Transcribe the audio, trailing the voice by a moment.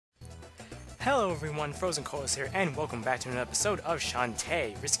Hello everyone, FrozenColress here, and welcome back to another episode of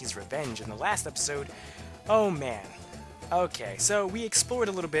Shantae, Risky's Revenge. In the last episode, oh man. Okay, so we explored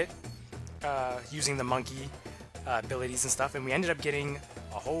a little bit, using the monkey abilities and stuff, and we ended up getting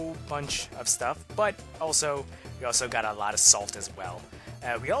a whole bunch of stuff, but we also got a lot of salt as well.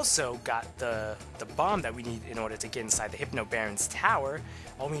 We also got the bomb that we need in order to get inside the Hypno Baron's tower.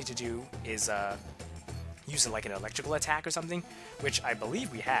 All we need to do is use like an electrical attack or something, which I believe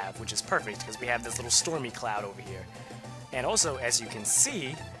we have, which is perfect because we have this little stormy cloud over here. And also, as you can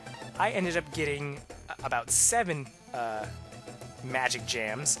see, I ended up getting about 7 magic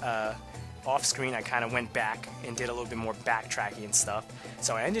gems. Off screen, I kind of went back and did a little bit more backtracking and stuff.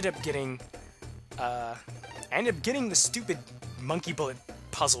 So I ended up getting the stupid monkey bullet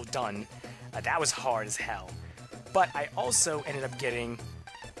puzzle done. That was hard as hell. But I also ended up getting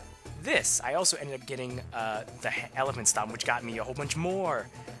this. I also ended up getting the elephant stomp, which got me a whole bunch more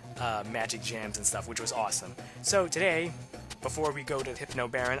magic gems and stuff, which was awesome. So today, before we go to the Hypno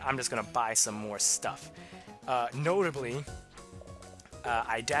Baron, I'm just gonna buy some more stuff. Notably,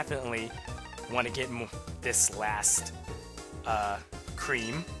 I definitely want to get this last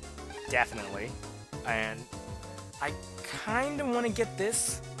cream, definitely, and I kind of want to get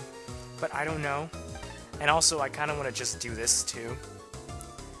this, but I don't know. And also, I kind of want to just do this too.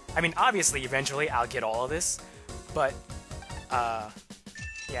 I mean, obviously, eventually, I'll get all of this, but,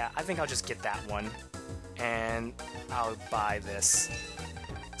 yeah, I think I'll just get that one, and I'll buy this.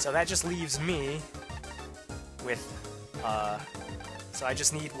 So that just leaves me with, so I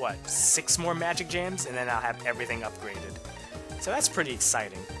just need, what, 6 more magic gems, and then I'll have everything upgraded. So that's pretty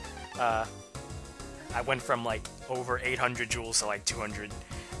exciting. I went from, like, over 800 jewels to, like, 200.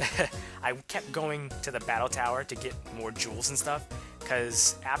 I kept going to the battle tower to get more jewels and stuff,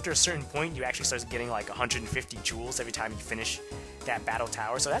 because after a certain point, you actually start getting like 150 jewels every time you finish that battle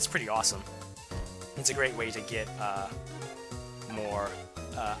tower, so that's pretty awesome. It's a great way to get more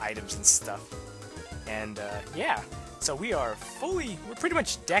items and stuff. And yeah, so we're pretty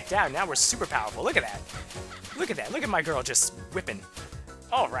much decked out. Now we're super powerful. Look at that. Look at that. Look at my girl just whipping.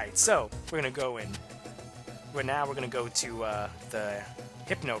 Alright, so we're gonna go in. Now we're gonna go to the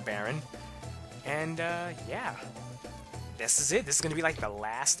Hypno Baron. And yeah. This is it. This is going to be like the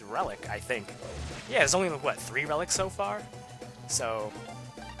last relic, I think. Yeah, there's only, what, 3 relics so far? So,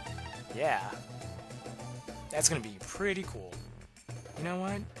 yeah. That's going to be pretty cool. You know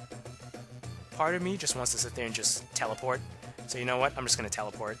what? Part of me just wants to sit there and just teleport. So you know what? I'm just going to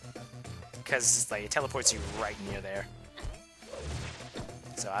teleport. Because like, it teleports you right near there.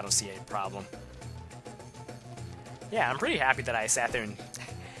 So I don't see any problem. Yeah, I'm pretty happy that I sat there and...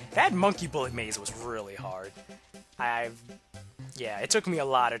 That monkey bullet maze was really hard. Yeah, it took me a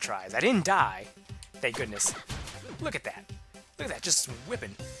lot of tries. I didn't die, thank goodness. Look at that. Look at that, just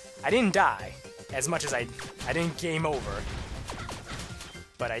whipping. I didn't die, as much as I didn't game over,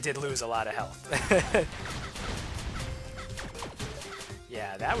 but I did lose a lot of health.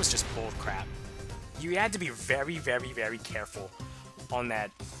 Yeah, that was just bull crap. You had to be very, very, very careful on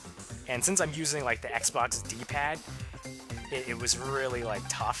that. And since I'm using, like, the Xbox D-pad, it was really, like,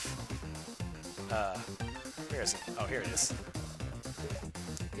 tough. Where is it? Oh, here it is.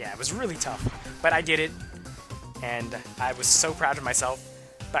 Yeah, it was really tough, but I did it, and I was so proud of myself,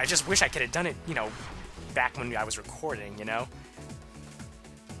 but I just wish I could have done it, you know, back when I was recording, you know?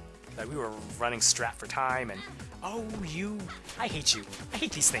 Like, we were running strapped for time, and, oh, I hate you. I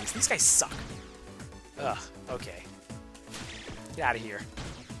hate these things. These guys suck. Ugh, okay. Get out of here.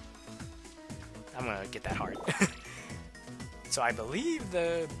 I'm gonna get that heart. So I believe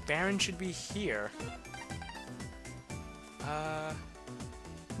the Baron should be here.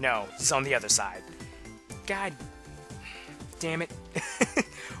 No, he's on the other side. God damn it.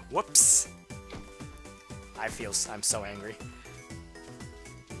 Whoops. I'm so angry.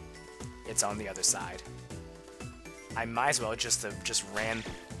 It's on the other side. I might as well just ran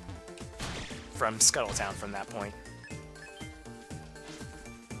from Scuttletown from that point.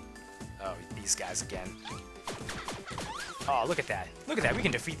 Oh, these guys again. Oh, look at that. Look at that. We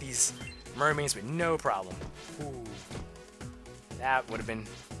can defeat these mermaids with no problem. Ooh. That would have been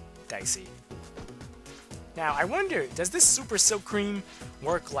dicey. Now, I wonder, does this Super Silk Cream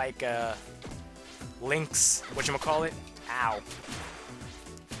work like, Link's, whatchamacallit? Ow.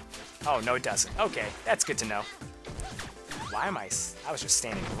 Oh, no it doesn't. Okay, that's good to know. Why am I was just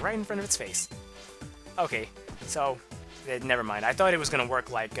standing right in front of its face. Okay, so, never mind. I thought it was gonna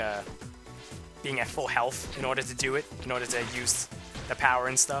work like, being at full health in order to do it, in order to use the power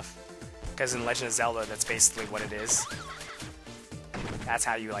and stuff. Because in Legend of Zelda, that's basically what it is. That's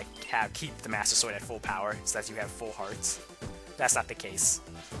how you, like, keep the Master Sword at full power, so that you have full hearts. That's not the case.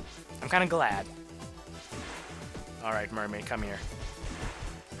 I'm kind of glad. Alright, mermaid, come here.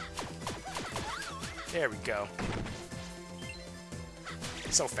 There we go.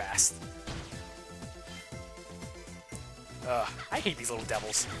 So fast. I hate these little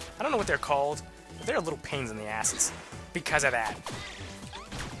devils. I don't know what they're called, but they're little pains in the asses. Because of that.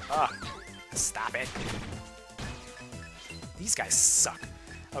 Stop it. These guys suck.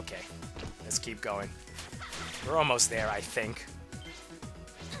 Okay, let's keep going. We're almost there, I think.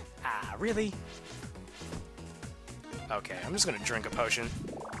 Ah, really? Okay, I'm just gonna drink a potion.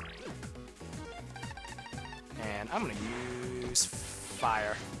 And I'm gonna use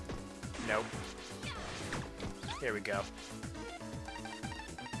fire. Nope. Here we go.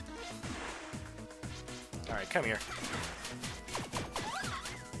 Alright, come here.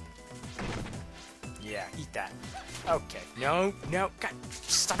 Yeah, eat that. Okay. No, no. God,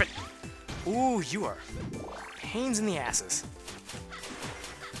 stop it. Ooh, you are pains in the asses.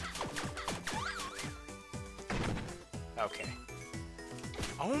 Okay.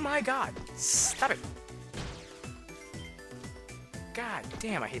 Oh my god. Stop it. God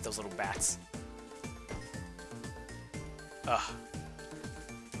damn, I hate those little bats. Ugh.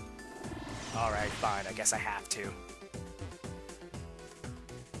 Alright, fine. I guess I have to.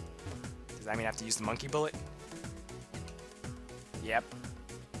 Does that mean I have to use the monkey bullet? Yep.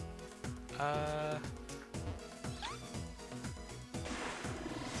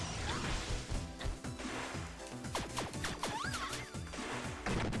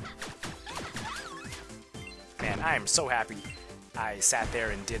 Man, I am so happy I sat there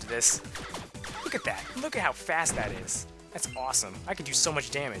and did this. Look at that. Look at how fast that is. That's awesome. I could do so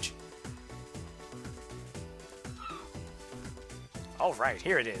much damage. Alright,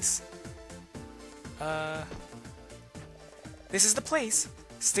 here it is. This is the place.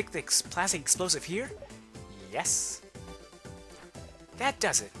 Stick the plastic explosive here? Yes. That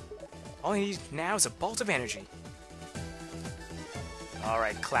does it. All I need now is a bolt of energy.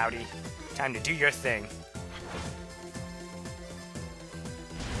 Alright, Cloudy. Time to do your thing.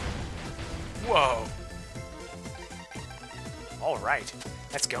 Whoa! Alright,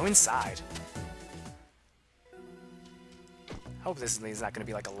 let's go inside. Hope this is not gonna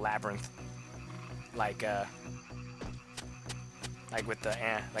be like a labyrinth. Like with the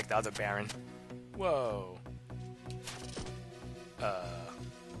like the other Baron. Whoa.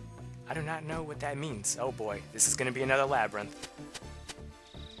 I do not know what that means. Oh boy, this is gonna be another labyrinth.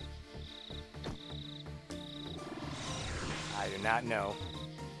 I do not know.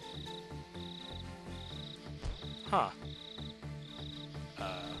 Huh.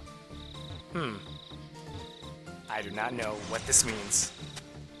 I do not know what this means.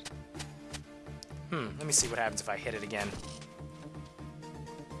 Let me see what happens if I hit it again.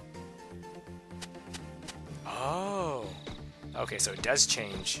 Oh. Okay, so it does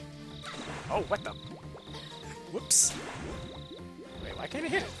change. Oh, what the? Whoops. Wait, why can't I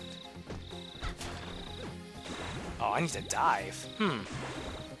hit it? Oh, I need to dive. I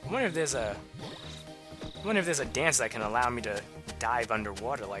wonder if there's a dance that can allow me to dive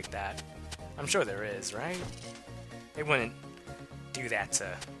underwater like that. I'm sure there is, right? They wouldn't do that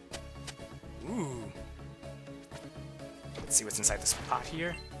to... Ooh. Let's see what's inside this pot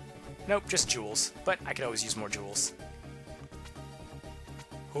here. Nope, just jewels. But I could always use more jewels.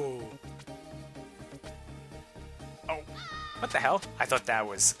 Oh. Oh. What the hell? I thought that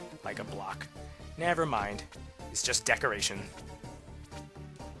was like a block. Never mind. It's just decoration.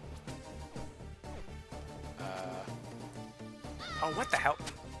 Oh, what the hell?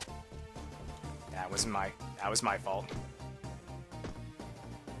 That was my fault.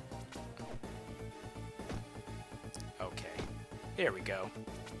 Okay. There we go.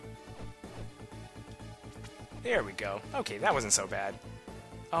 There we go. Okay, that wasn't so bad.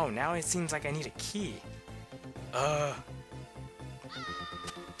 Oh, now it seems like I need a key.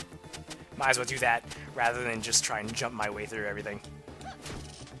 Might as well do that rather than just try and jump my way through everything.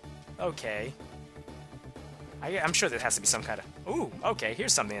 Okay. I'm sure there has to be some kind of... Ooh, okay,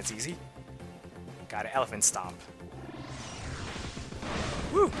 here's something that's easy. Got an elephant stomp.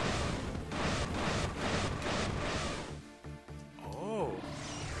 Woo! Oh.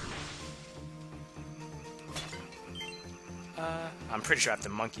 I'm pretty sure I have the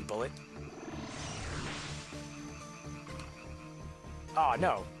monkey bullet. Oh,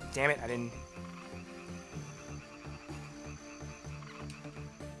 no. Damn it, I didn't...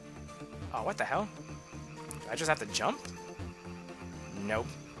 Oh, what the hell? Do I just have to jump? Nope.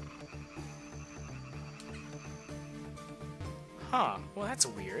 Huh, well that's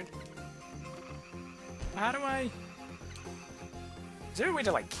weird. How do I... Is there a way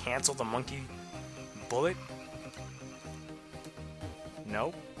to, like, cancel the monkey bullet?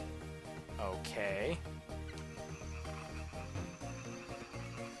 Nope. Okay.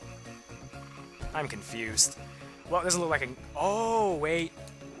 I'm confused. Well, it doesn't look like a... Oh, wait.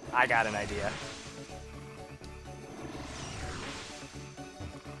 I got an idea.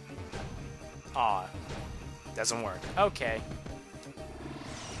 Aw. Doesn't work. Okay.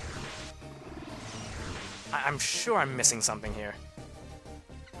 I'm sure I'm missing something here.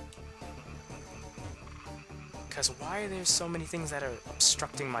 Because why are there so many things that are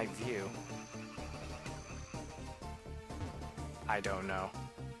obstructing my view? I don't know.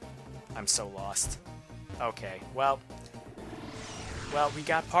 I'm so lost. Okay, well, we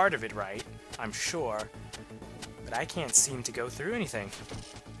got part of it right, I'm sure, but I can't seem to go through anything.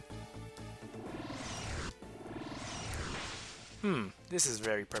 This is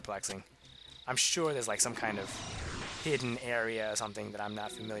very perplexing. I'm sure there's like some kind of hidden area or something that I'm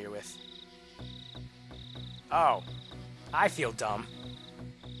not familiar with. Oh, I feel dumb.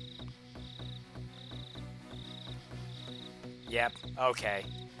 Yep, okay.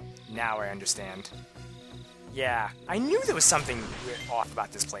 Now I understand. Yeah, I knew there was something weird off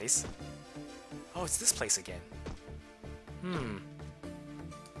about this place. Oh, it's this place again.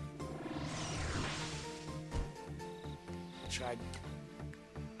 Should I...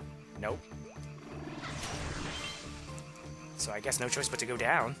 Nope. So I guess no choice but to go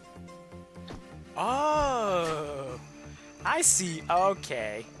down. Oh! I see.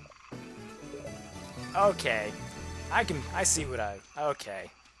 Okay. Okay. I see what okay.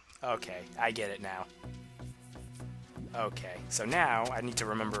 Okay, I get it now. Okay, so now I need to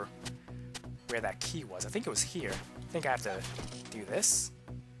remember where that key was. I think it was here. I think I have to do this?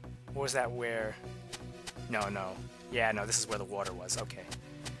 Or was that where... No. Yeah, no, this is where the water was. Okay.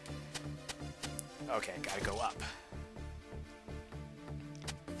 Okay, gotta go up.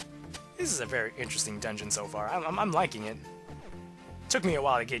 This is a very interesting dungeon so far. I'm liking it. Took me a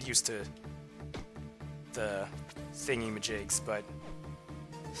while to get used to the thingy-majigs, but...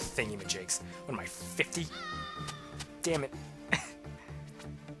 Thingy-majigs. What am I, 50? Damn it.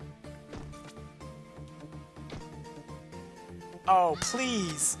 Oh,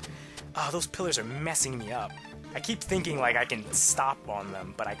 please! Oh, those pillars are messing me up. I keep thinking like I can stop on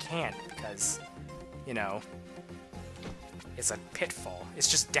them, but I can't because, you know, it's a pitfall. It's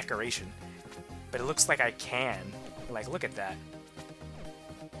just decoration. But it looks like I can. Like, look at that.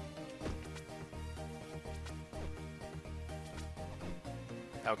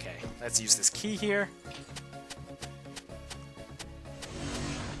 Okay, let's use this key here.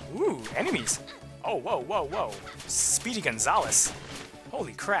 Ooh, enemies! Oh, whoa. Speedy Gonzales.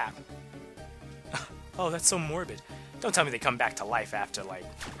 Holy crap. Oh, that's so morbid. Don't tell me they come back to life after, like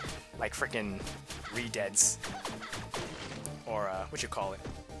frickin' re-deads. Or, what you call it?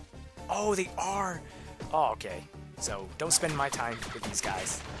 Oh, they are! Oh, okay. So, don't spend my time with these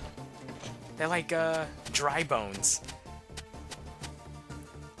guys. They're like, dry bones.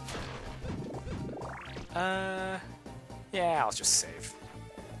 Yeah, I'll just save.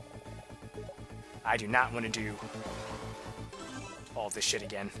 I do not want to do all this shit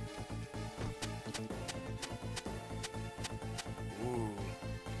again. Ooh,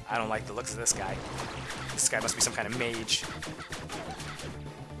 I don't like the looks of this guy. This guy must be some kind of mage.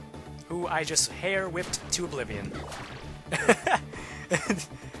 Who I just hair whipped to oblivion.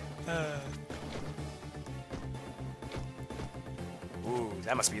 Ooh,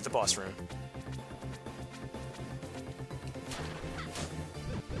 that must be the boss room.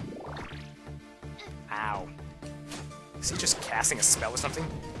 Ow. Is he just casting a spell or something?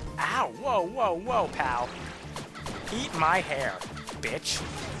 Ow! Whoa, pal. Eat my hair, bitch.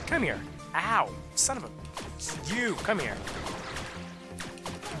 Come here. Ow! Son of a... You! Come here.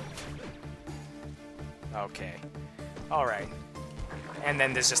 Okay. Alright. And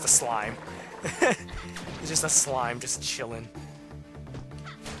then there's just a slime. There's just a slime just chilling.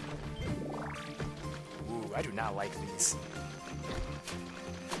 Ooh, I do not like these.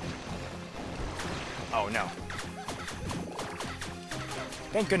 Oh, no.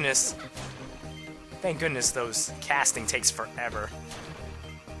 Thank goodness. Thank goodness those casting takes forever.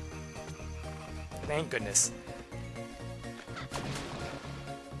 Thank goodness.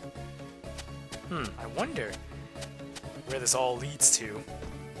 I wonder where this all leads to.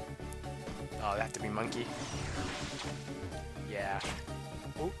 Oh, that have to be monkey. Yeah.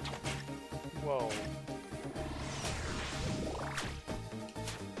 Ooh. Whoa.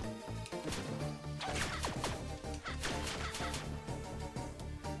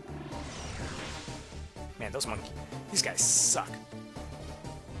 Man, those monkeys, these guys suck.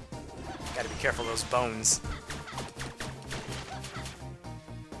 Gotta be careful of those bones.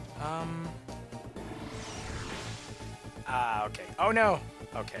 Okay. Oh no!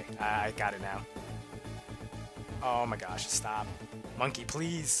 Okay, I got it now. Oh my gosh, stop. Monkey,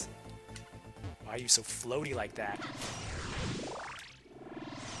 please. Why are you so floaty like that?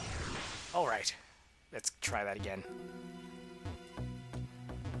 Alright, let's try that again.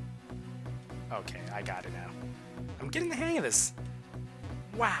 Okay, I got it now. I'm getting the hang of this.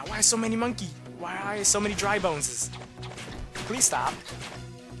 Wow, why so many monkey? Why so many dry boneses? Please stop.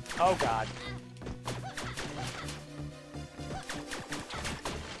 Oh god.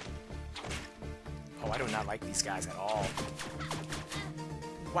 Oh, I do not like these guys at all.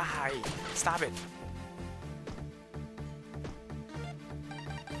 Why? Stop it.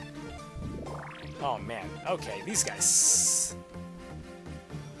 Oh man. Okay, these guys.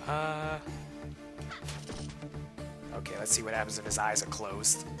 Okay, let's see what happens if his eyes are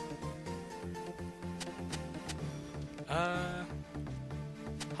closed. Huh.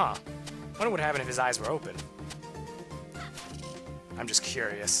 Wonder what would happen if his eyes were open. I'm just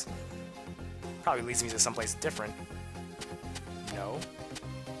curious. Probably leads me to someplace different. No.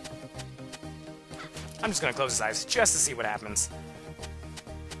 I'm just gonna close his eyes just to see what happens.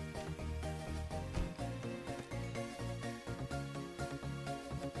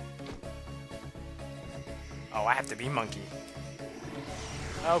 Oh, I have to be monkey.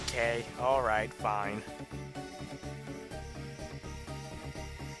 Okay, alright, fine.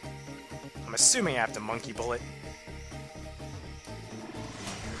 I'm assuming I have to monkey bullet.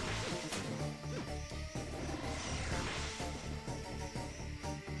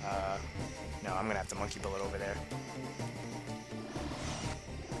 No, I'm gonna have to monkey bullet over there.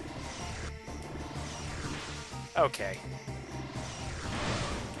 Okay.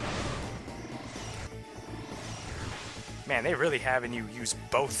 Man, they really having you use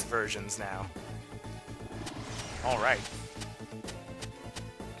both versions now. Alright.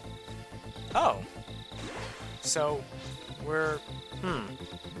 Oh. So, we're...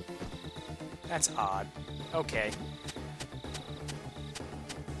 That's odd. Okay.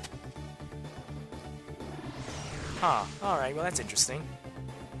 Huh. Alright, well that's interesting.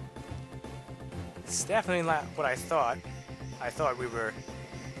 It's definitely not what I thought. I thought we were...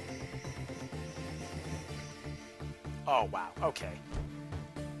 Oh, wow. Okay.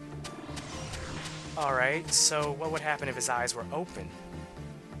 Alright, so what would happen if his eyes were open?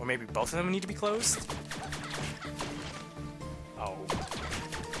 Or maybe both of them need to be closed? Oh.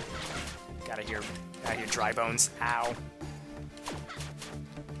 Gotta hear dry bones. Ow.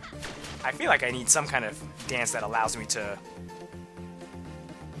 I feel like I need some kind of dance that allows me to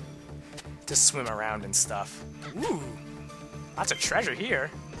swim around and stuff. Ooh! Lots of treasure here.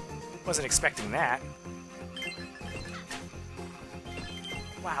 Wasn't expecting that.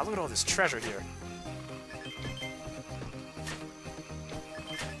 Wow, look at all this treasure here.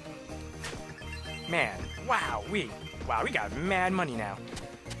 Man, wow, we got mad money now.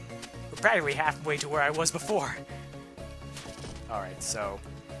 We're practically halfway to where I was before. Alright, so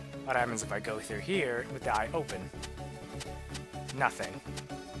what happens if I go through here with the eye open? Nothing.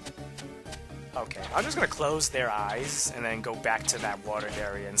 Okay, I'm just gonna close their eyes and then go back to that watered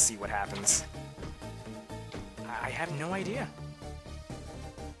area and see what happens. I have no idea.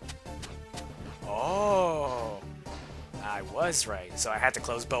 Oh, I was right. So I had to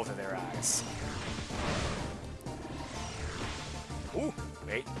close both of their eyes. Ooh,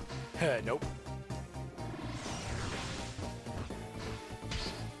 wait. Nope.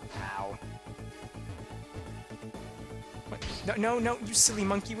 Ow. What? No, you silly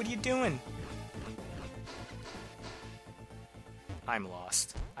monkey. What are you doing? I'm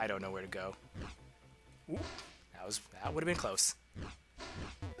lost. I don't know where to go. Ooh, that would have been close.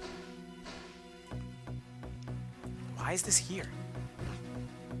 Why is this here?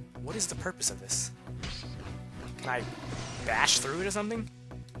 What is the purpose of this? Can I bash through it or something?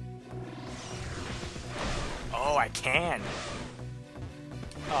 Oh, I can!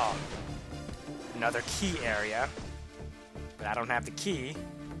 Oh. Another key area. But I don't have the key.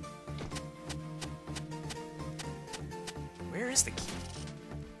 Where is the key?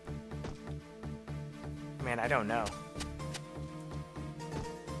 Man, I don't know.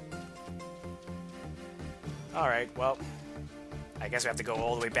 Alright, well, I guess we have to go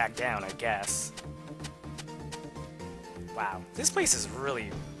all the way back down, I guess. Wow, this place is really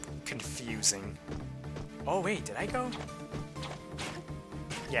confusing. Oh wait, did I go?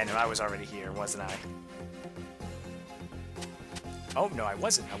 Yeah, no, I was already here, wasn't I? Oh, no, I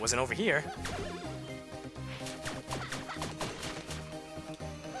wasn't. I wasn't over here.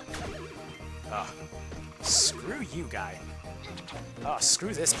 Oh, screw you, guy. Oh,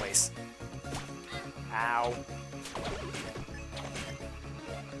 screw this place. Ow.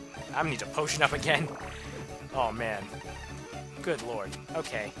 I'm gonna need to potion up again. Oh, man. Good lord.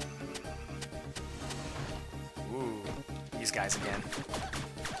 Okay. Ooh, these guys again.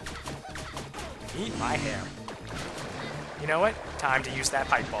 Eat my hair. You know what? Time to use that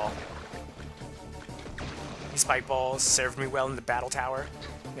pipe ball. These pipe balls served me well in the battle tower.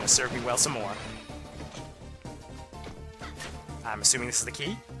 They're gonna serve me well some more. I'm assuming this is the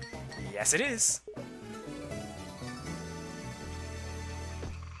key? Yes, it is.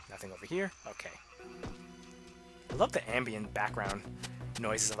 Nothing over here? Okay. I love the ambient background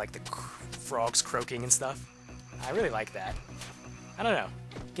noises of like the frogs croaking and stuff. I really like that. I don't know.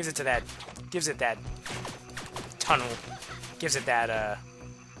 Gives it that tunnel. Gives it that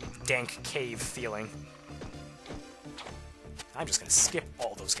dank cave feeling. I'm just gonna skip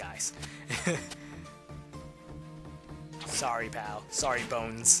all those guys. Sorry, pal. Sorry,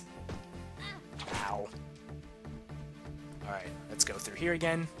 Bones. Ow. Alright, let's go through here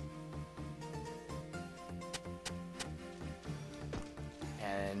again.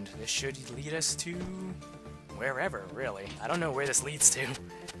 And this should lead us to wherever, really. I don't know where this leads to.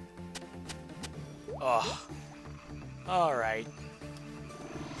 Oh. Alright.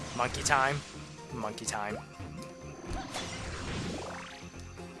 Monkey time. Monkey time.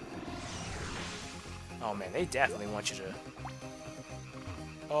 Oh man, they definitely want you to...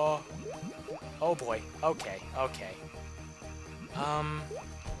 Oh. Oh boy. Okay, okay. I'm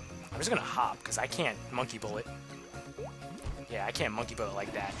just gonna hop, because I can't monkey bullet. Yeah, I can't monkey bullet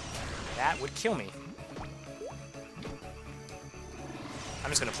like that. That would kill me. I'm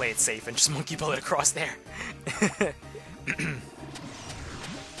just gonna play it safe and just monkey bullet across there.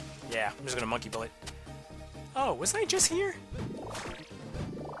 Yeah, I'm just gonna monkey bullet. Oh, wasn't I just here?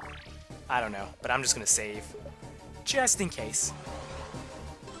 I don't know, but I'm just gonna save. Just in case.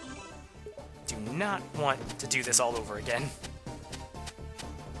 Do not want to do this all over again.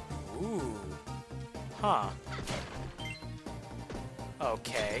 Ooh. Huh.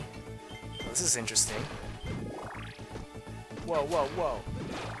 Okay. Well, this is interesting. Whoa, whoa, whoa.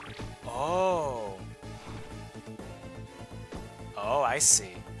 Oh. Oh, I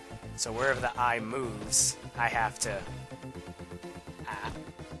see. So wherever the eye moves, I have to... Ah.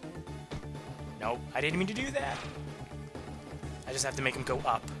 Nope, I didn't mean to do that. I just have to make him go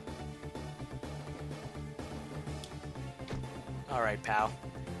up. Alright, pal.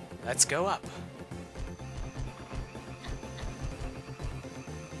 Let's go up.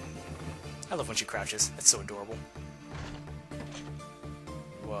 I love when she crouches. That's so adorable.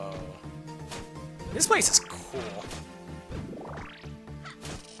 Whoa. This place is cool.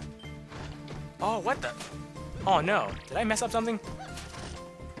 Oh, what the? Oh no. Did I mess up something?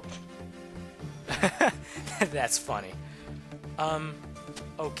 That's funny.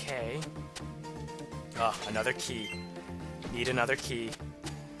 Okay. Oh, another key. Need another key.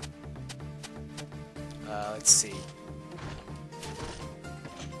 Let's see.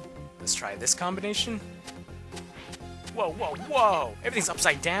 Let's try this combination. Whoa, whoa, whoa! Everything's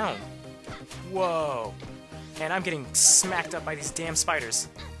upside down. Whoa. And I'm getting smacked up by these damn spiders.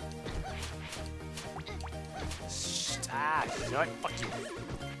 Ah, you know what? Fuck you.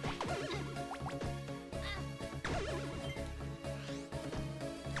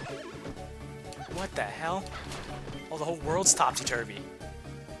 What the hell? Oh, the whole world's topsy-turvy.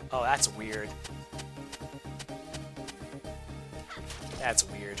 Oh, that's weird. That's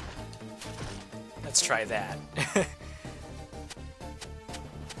weird. Let's try that.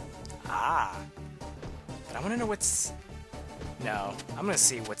 Ah. But I want to know what's... No, I'm going to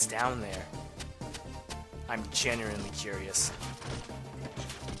see what's down there. I'm genuinely curious.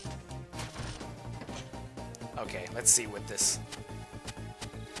 Okay, let's see what this...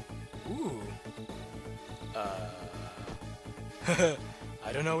 Ooh.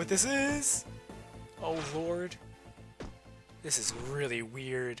 I don't know what this is. Oh, Lord. This is really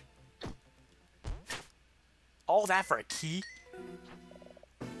weird. All that for a key?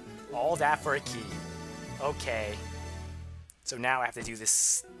 All that for a key. Okay. So now I have to do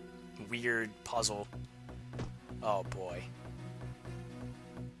this weird puzzle. Oh, boy.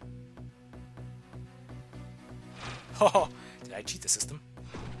 Oh, did I cheat the system?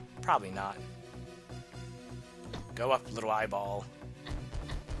 Probably not. Go up, little eyeball.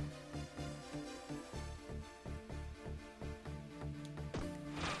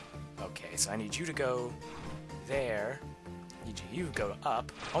 Okay, so I need you to go there. Need you to go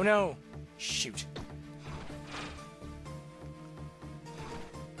up. Oh no! Shoot.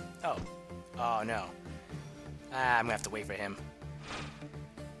 Oh. Oh no. Ah, I'm gonna have to wait for him.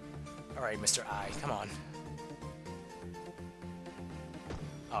 Alright, Mr. I, come on.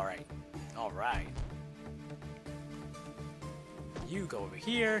 Alright. Alright. You go over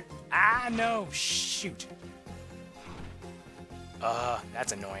here. Ah, no! Shoot.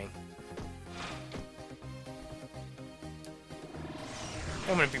 That's annoying.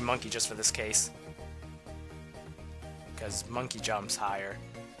 I'm gonna be Monkey just for this case. Because Monkey jumps higher.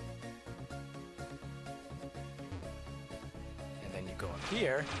 And then you go up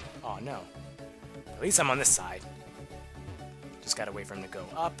here. Oh no. At least I'm on this side. Just gotta wait for him to go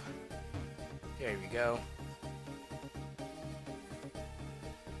up. There we go.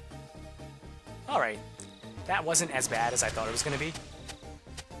 Alright. That wasn't as bad as I thought it was gonna be.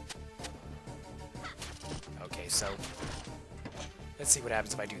 Okay, so let's see what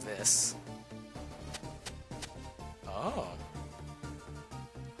happens if I do this. Oh.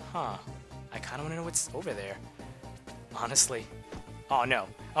 Huh. I kind of want to know what's over there. Honestly. Oh, no.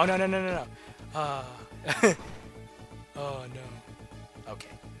 Oh, no, no, no, no, no. Oh, no. Okay.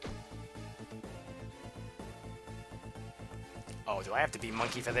 Oh, do I have to be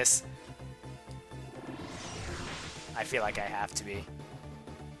Monkey for this? I feel like I have to be.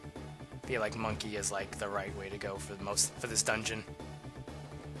 I feel like Monkey is like the right way to go for this dungeon.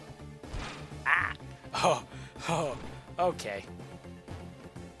 Ah! Oh, oh, okay.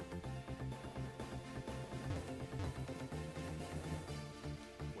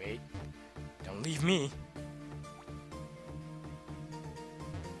 Wait, don't leave me.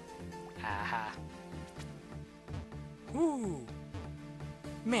 Aha. Woo!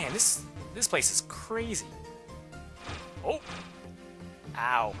 Man, this place is crazy. Oh!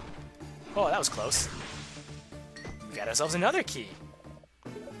 Ow. Oh, that was close. We got ourselves another key.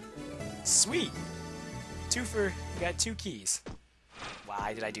 Sweet! We got 2 keys.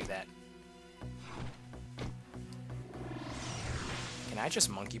 Why did I do that? Can I just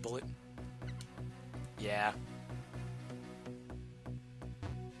monkey bullet? Yeah.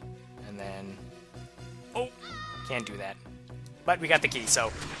 And then... Oh! Can't do that. But we got the key,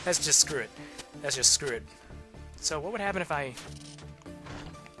 so let's just screw it. Let's just screw it. So what would happen if I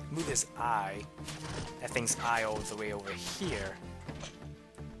move this eye? That thing's eye all the way over here.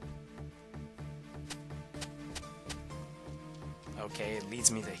 Okay, it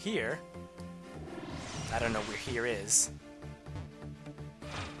leads me to here. I don't know where here is.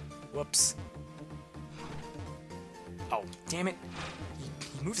 Whoops. Oh, damn it.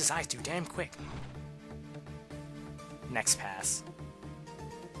 He moves his eyes too damn quick. Next pass.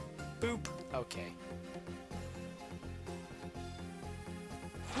 Boop. Okay.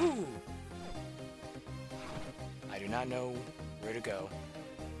 Whew. I do not know where to go.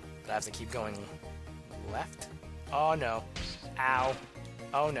 But I have to keep going left? Oh no. Ow.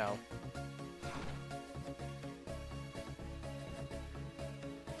 Oh no.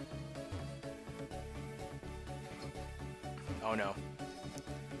 Oh no.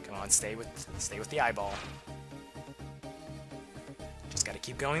 Come on, stay with the eyeball. Just gotta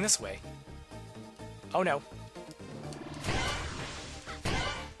keep going this way. Oh no.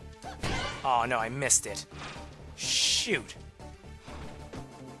 Oh no, I missed it. Shoot.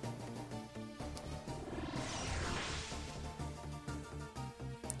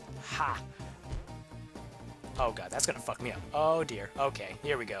 Ha. Oh god, that's gonna fuck me up. Oh dear. Okay,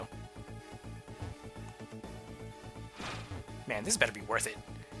 here we go. Man, this better be worth it.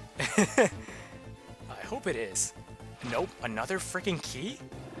 I hope it is. Nope, another freaking key?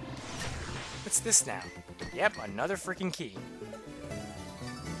 What's this now? Yep, another freaking key.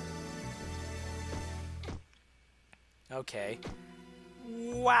 Okay.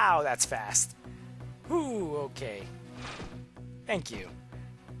 Wow, that's fast. Ooh, okay. Thank you.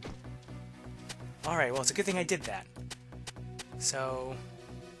 Alright, well, it's a good thing I did that. So,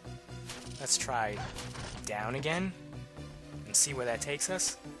 let's try down again and see where that takes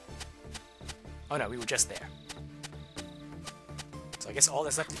us. Oh no, we were just there. So I guess all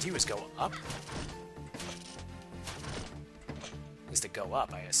that's left to do is go up. Is to go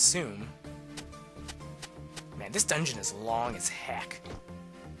up, I assume. Man, this dungeon is long as heck.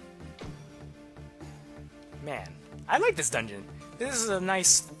 Man, I like this dungeon. This is a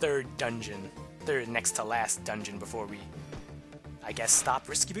nice third dungeon. Third next to last dungeon before we, I guess, stop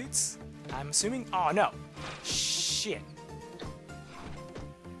Risky Boots? I'm assuming? Oh, no. Shit.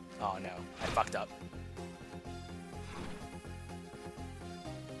 Oh, no. I fucked up.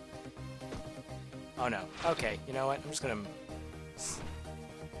 Oh, no. Okay, you know what? I'm just gonna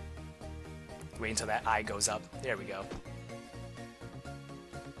wait until that eye goes up. There we go.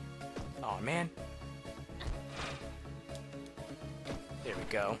 Oh, man. There we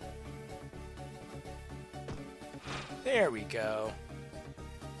go. There we go.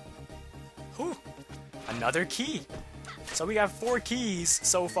 Whew. Another key. So we got 4 keys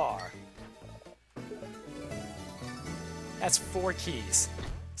so far. That's 4 keys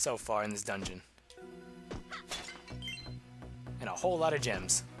so far in this dungeon. And a whole lot of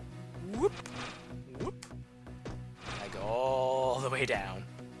gems. Whoop! Whoop! I go all the way down.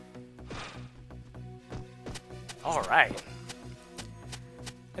 Alright.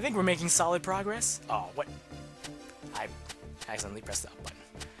 I think we're making solid progress. Oh, what? I accidentally pressed the up button.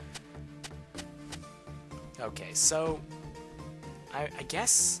 Okay, so... I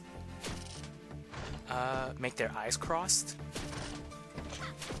guess... make their eyes crossed?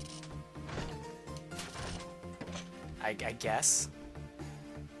 I guess.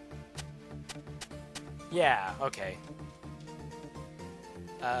 Yeah, okay.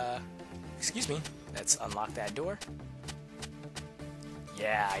 Excuse me. Let's unlock that door.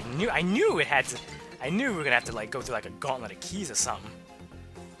 Yeah, I knew it had to... I knew we were gonna have to, like, go through, like, a gauntlet of keys or something.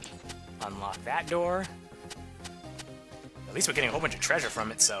 Unlock that door. At least we're getting a whole bunch of treasure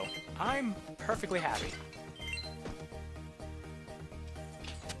from it, so I'm perfectly happy.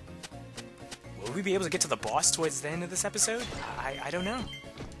 Will we be able to get to the boss towards the end of this episode? I don't know.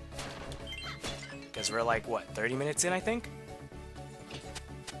 Because we're like, what, 30 minutes in, I think?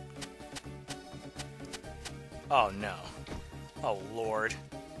 Oh, no. Oh, Lord.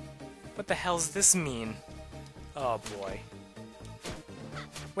 What the hell does this mean? Oh, boy.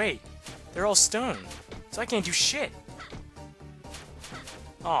 Wait, they're all stone, so I can't do shit.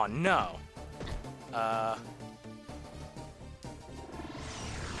 Oh, no. I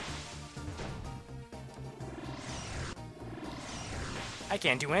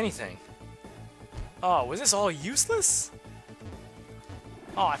can't do anything. Oh, was this all useless?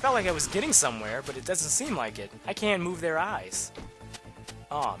 Oh, I felt like I was getting somewhere, but it doesn't seem like it. I can't move their eyes.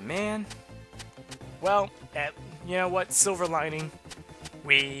 Oh, man. Well, you know what? Silver lining.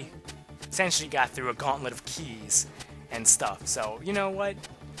 We essentially got through a gauntlet of keys and stuff. So, you know what?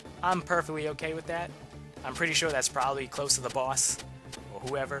 I'm perfectly okay with that. I'm pretty sure that's probably close to the boss, or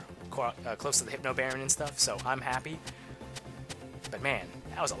whoever, close to the Hypno Baron and stuff, so I'm happy. But man,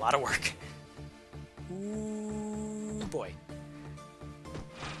 that was a lot of work. Ooh, boy.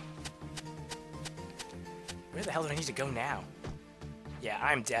 Where the hell do I need to go now? Yeah,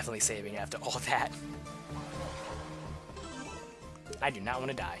 I'm definitely saving after all that. I do not want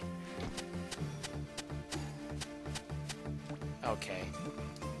to die. Okay.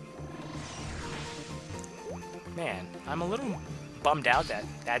 Man, I'm a little bummed out that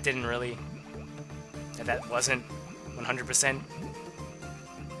that didn't really... that wasn't 100%...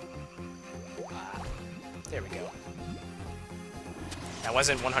 there we go. That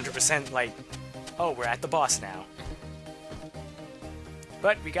wasn't 100% like, oh, we're at the boss now.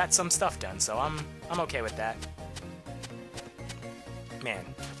 But we got some stuff done, so I'm okay with that. Man.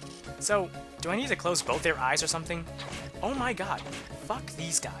 So, do I need to close both their eyes or something? Oh my god. Fuck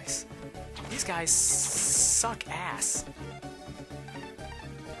these guys. These guys suck ass.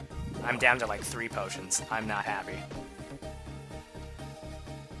 I'm down to like 3 potions. I'm not happy.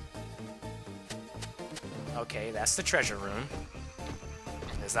 Okay, that's the treasure room.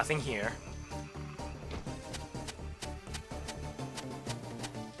 There's nothing here.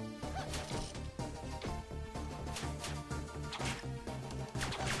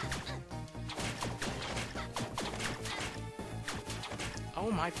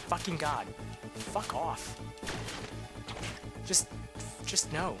 Oh my fucking god. Fuck off. Just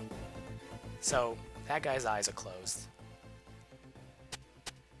no. So, that guy's eyes are closed.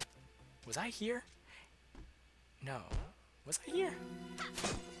 Was I here? No. Was I here?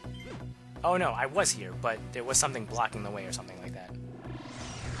 Oh no, I was here, but there was something blocking the way or something like that.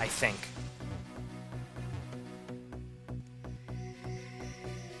 I think.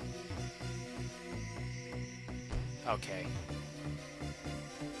 Okay.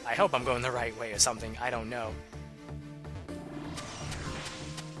 I hope I'm going the right way or something, I don't know.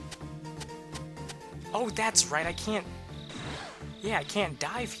 Oh, that's right, I can't... Yeah, I can't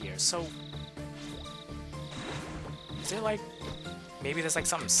dive here, so... Is there like... Maybe there's like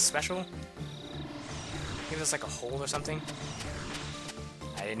something special? Maybe there's like a hole or something?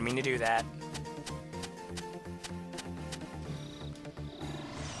 I didn't mean to do that.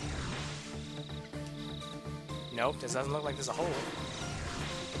 Nope, this doesn't look like there's a hole.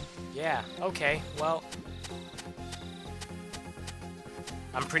 Yeah, okay, well...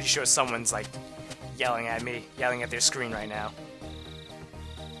 I'm pretty sure someone's like yelling at me, yelling at their screen right now.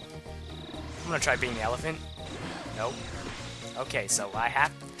 I'm gonna try being the elephant. Nope. Okay, so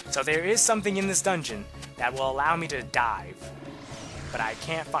so there is something in this dungeon that will allow me to dive, but I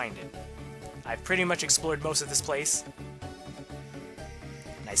can't find it. I've pretty much explored most of this place,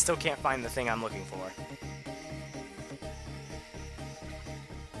 and I still can't find the thing I'm looking for.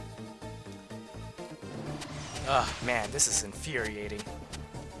 Ugh, man, this is infuriating.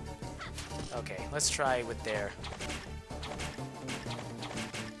 Okay, let's try with their...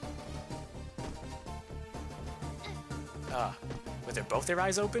 Were both their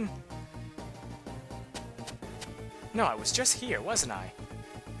eyes open? No, I was just here, wasn't I?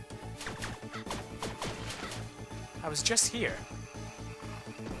 I was just here.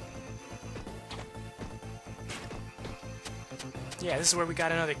 Yeah, this is where we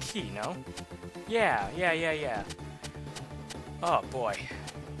got another key, no? Yeah. Oh, boy.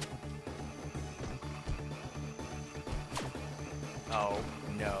 Oh,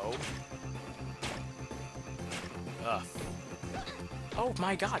 no. Ugh. Oh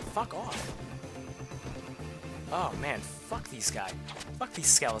my god, fuck off. Oh man, fuck these guys. Fuck these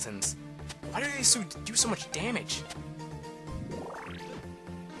skeletons. Why do they do so much damage?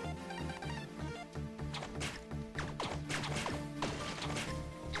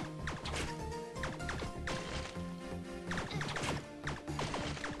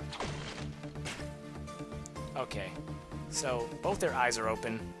 Okay, so both their eyes are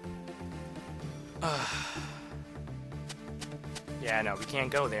open. Yeah, no, we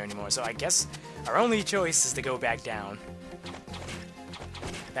can't go there anymore, so I guess our only choice is to go back down.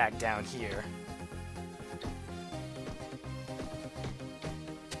 Back down here.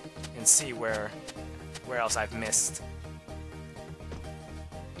 And see where else I've missed.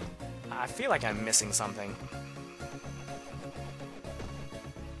 I feel like I'm missing something.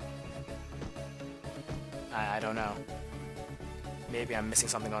 I don't know. Maybe I'm missing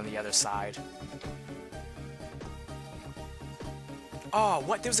something on the other side. Oh,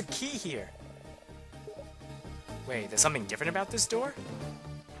 what? There's a key here! Wait, there's something different about this door?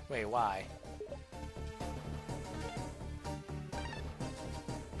 Wait, why?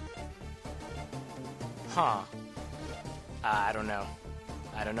 Huh. I don't know.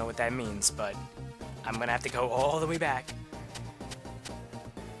 I don't know what that means, but I'm gonna have to go all the way back.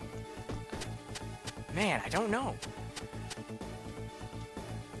 Man, I don't know.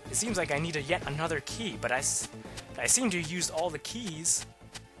 It seems like I need yet another key, but I seem to have used all the keys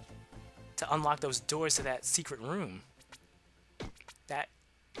to unlock those doors to that secret room. That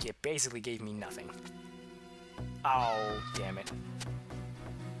basically gave me nothing. Oh, damn it.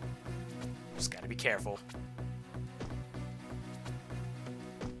 Just gotta be careful.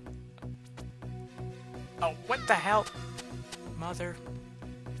 Oh, what the hell? Mother...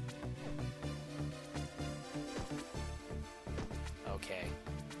 Okay.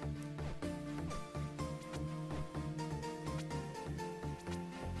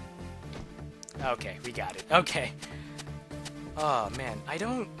 Okay, we got it. Okay. Oh, man, I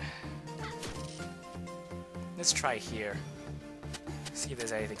don't... Let's try here. See if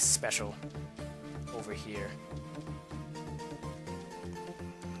there's anything special over here.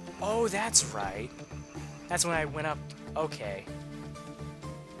 Oh, that's right. That's when I went up. Okay.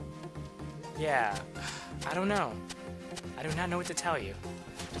 Yeah. I don't know. I do not know what to tell you.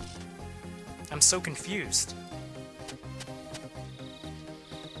 I'm so confused.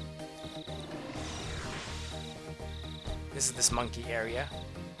 This is this monkey area.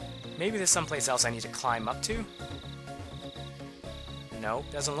 Maybe there's someplace else I need to climb up to? Nope,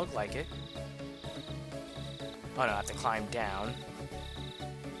 doesn't look like it. Oh no, I have to climb down.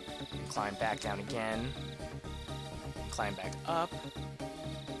 Climb back down again. Climb back up.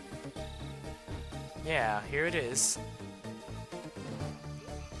 Yeah, here it is.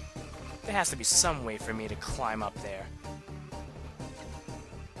 There has to be some way for me to climb up there.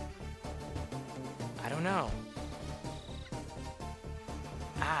 I don't know.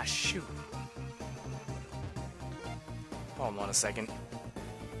 Ah, shoot. Hold on a second.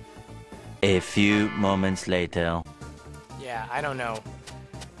 A few moments later. Yeah, I don't know.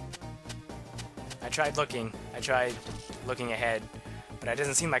 I tried looking ahead, but it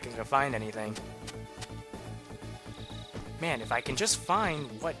doesn't seem like I can find anything. Man, if I can just find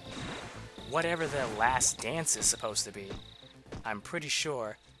whatever the last dance is supposed to be, I'm pretty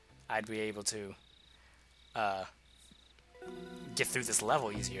sure I'd be able to get through this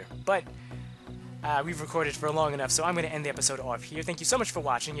level easier. But we've recorded for long enough, so I'm going to end the episode off here. Thank you so much for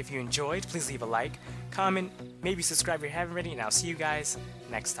watching. If you enjoyed, please leave a like, comment, maybe subscribe if you haven't already, and I'll see you guys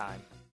next time.